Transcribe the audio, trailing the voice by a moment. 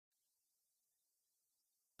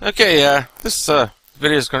Okay, this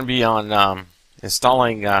video is going to be on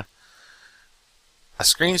installing a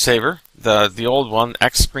screensaver, the old one,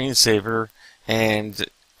 xScreensaver and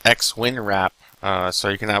XWinWrap, so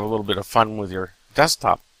you can have a little bit of fun with your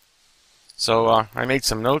desktop. So I made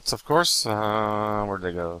some notes, of course. Where'd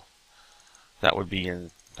they go? That would be in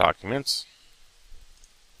Documents.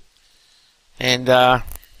 And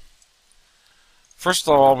first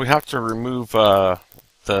of all, we have to remove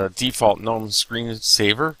the default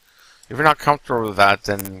gnome-screensaver. If you're not comfortable with that,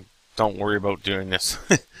 then don't worry about doing this.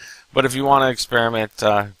 But if you want to experiment,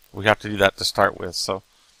 we have to do that to start with. So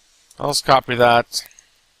I'll just copy that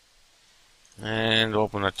and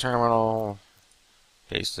open a terminal,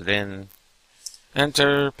 paste it in,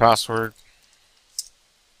 enter password,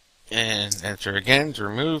 and enter again to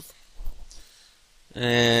remove,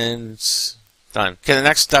 and done. Okay, the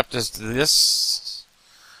next step is this.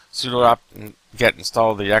 Sudo apt-get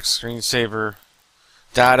install the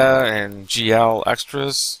xscreensaver-data and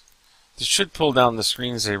GL-extras. This should pull down the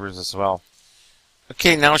screensavers as well.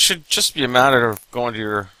 Okay, now it should just be a matter of going to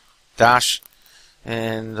your dash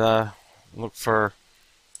and look for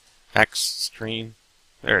xscreen.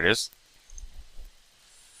 There it is.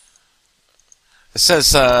 It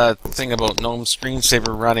says thing about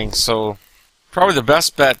gnome-screensaver running, so probably the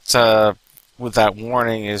best bet with that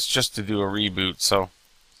warning is just to do a reboot. So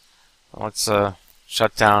let's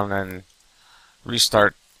shut down and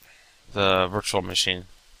restart the virtual machine.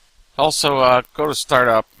 Also, go to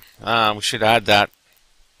startup. We should add that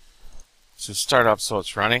to startup so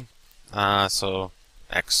it's running. So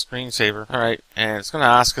xScreensaver. Alright, and it's going to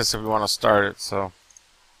ask us if we want to start it. So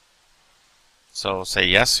say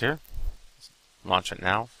yes here. Launch it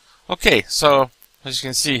now. Okay, so as you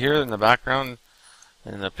can see here in the background,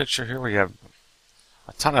 in the picture here, we have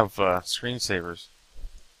a ton of screensavers.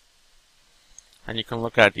 And you can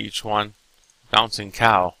look at each one. Bouncing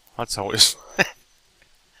cow. That's always fun.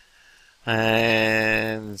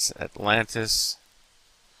 And Atlantis.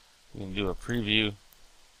 You can do a preview.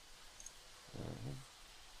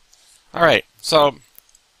 Alright, so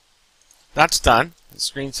that's done. The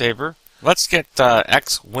screensaver. Let's get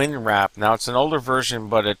XWinWrap. Now it's an older version,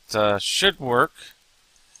 but it should work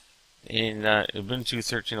in Ubuntu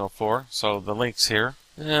 13.04. So the link's here.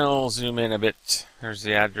 And we'll zoom in a bit. There's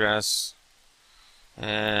the address.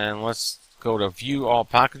 And let's go to View All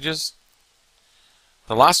Packages.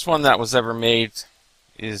 The last one that was ever made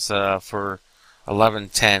is for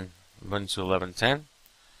 11.10, Ubuntu 11.10.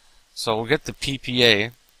 So we'll get the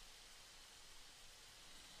PPA.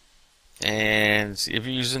 And if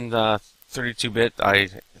you're using the 32-bit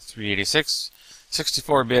i386,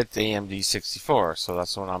 64-bit AMD 64. So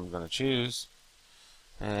that's what I'm going to choose.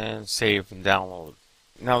 And save and download.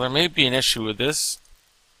 Now there may be an issue with this.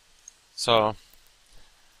 So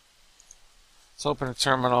let's open a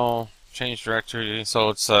terminal, change directory. So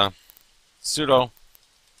it's sudo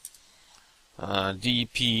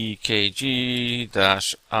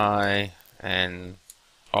dpkg-i and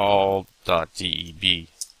all.deb.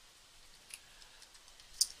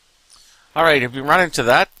 Alright, if you run into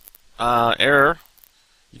that error,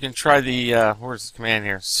 you can try the, where's the command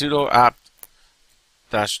here? Sudo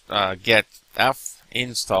apt-get f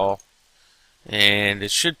install, and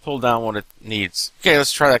it should pull down what it needs. Okay,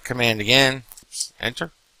 let's try that command again.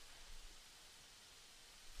 Enter.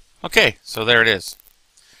 Okay, so there it is.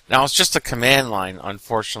 Now it's just a command line,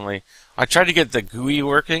 unfortunately. I tried to get the GUI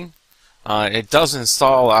working. It does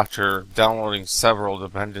install after downloading several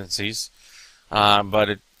dependencies, but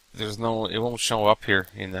it won't show up here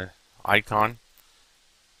in the icon,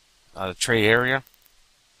 the tray area.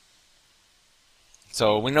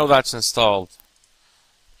 So we know that's installed.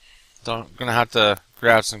 So I'm going to have to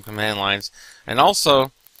grab some command lines. And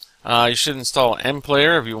also, you should install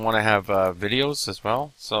mplayer if you want to have videos as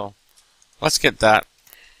well. So let's get that.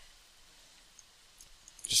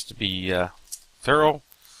 Just to be thorough.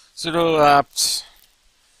 Sudo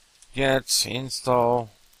apt-get install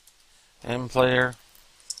mplayer.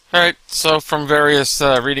 Alright, so from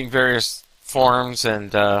reading various forums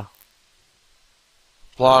and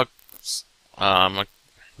blogs,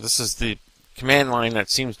 this is the command line that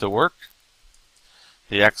seems to work,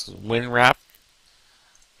 the XWinWrap,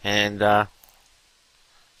 and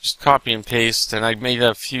just copy and paste, and I made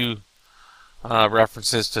a few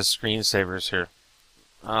references to screensavers here.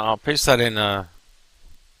 I'll paste that in a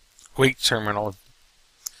Quake terminal,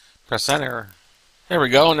 press enter. There we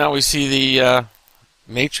go, now we see the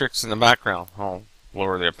matrix in the background. I'll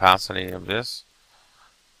lower the opacity of this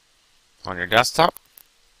on your desktop.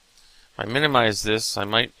 If I minimize this, I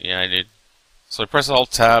might, yeah, I did. So press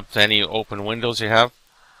Alt-Tab to any open windows you have.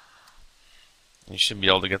 You should be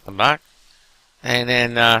able to get them back. And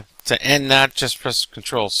then to end that, just press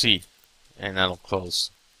Control C, and that'll close.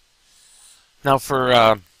 Now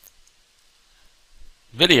for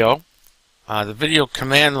video, the video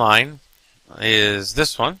command line is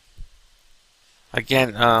this one.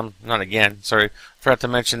 Again, not again, sorry, forgot to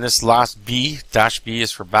mention this last B, -B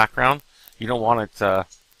is for background. You don't want it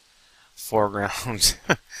foreground.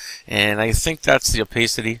 And I think that's the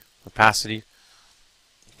opacity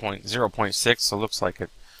 0.6, so it looks like it.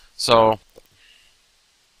 So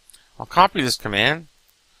I'll copy this command.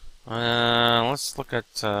 Let's look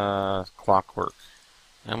at clockwork.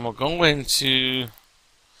 And we'll go into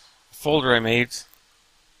a folder I made,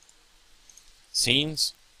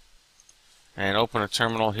 scenes, and open a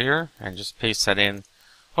terminal here and just paste that in.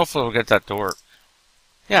 Hopefully we'll get that to work.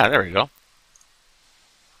 Yeah, there we go.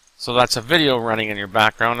 So that's a video running in your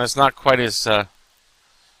background. It's not quite as it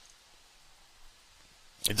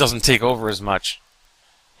doesn't take over as much,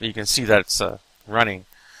 but you can see that it's running.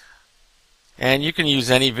 And you can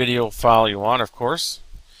use any video file you want, of course.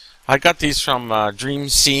 I got these from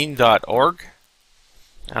dreamscene.org.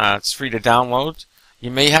 It's free to download.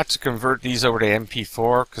 You may have to convert these over to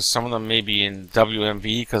MP4 because some of them may be in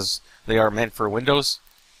WMV because they are meant for Windows.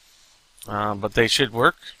 But they should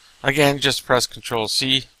work. Again, just press Control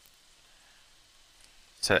C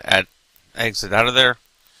to exit out of there.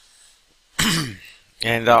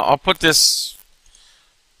 And I'll put this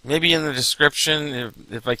maybe in the description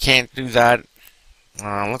if I can't do that.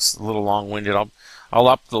 Looks a little long-winded. I'll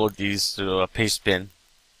upload these to a paste bin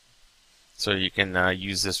so you can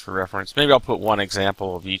use this for reference. Maybe I'll put one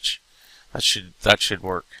example of each. That should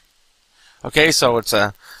work. Okay, so it's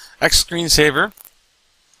a xscreensaver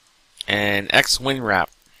and XWinWrap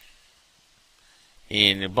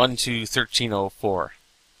in Ubuntu 13.04.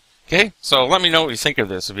 Okay, so let me know what you think of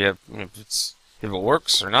this. If it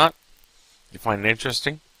works or not, if you find it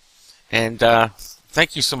interesting. And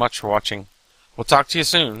thank you so much for watching. We'll talk to you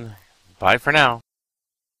soon. Bye for now.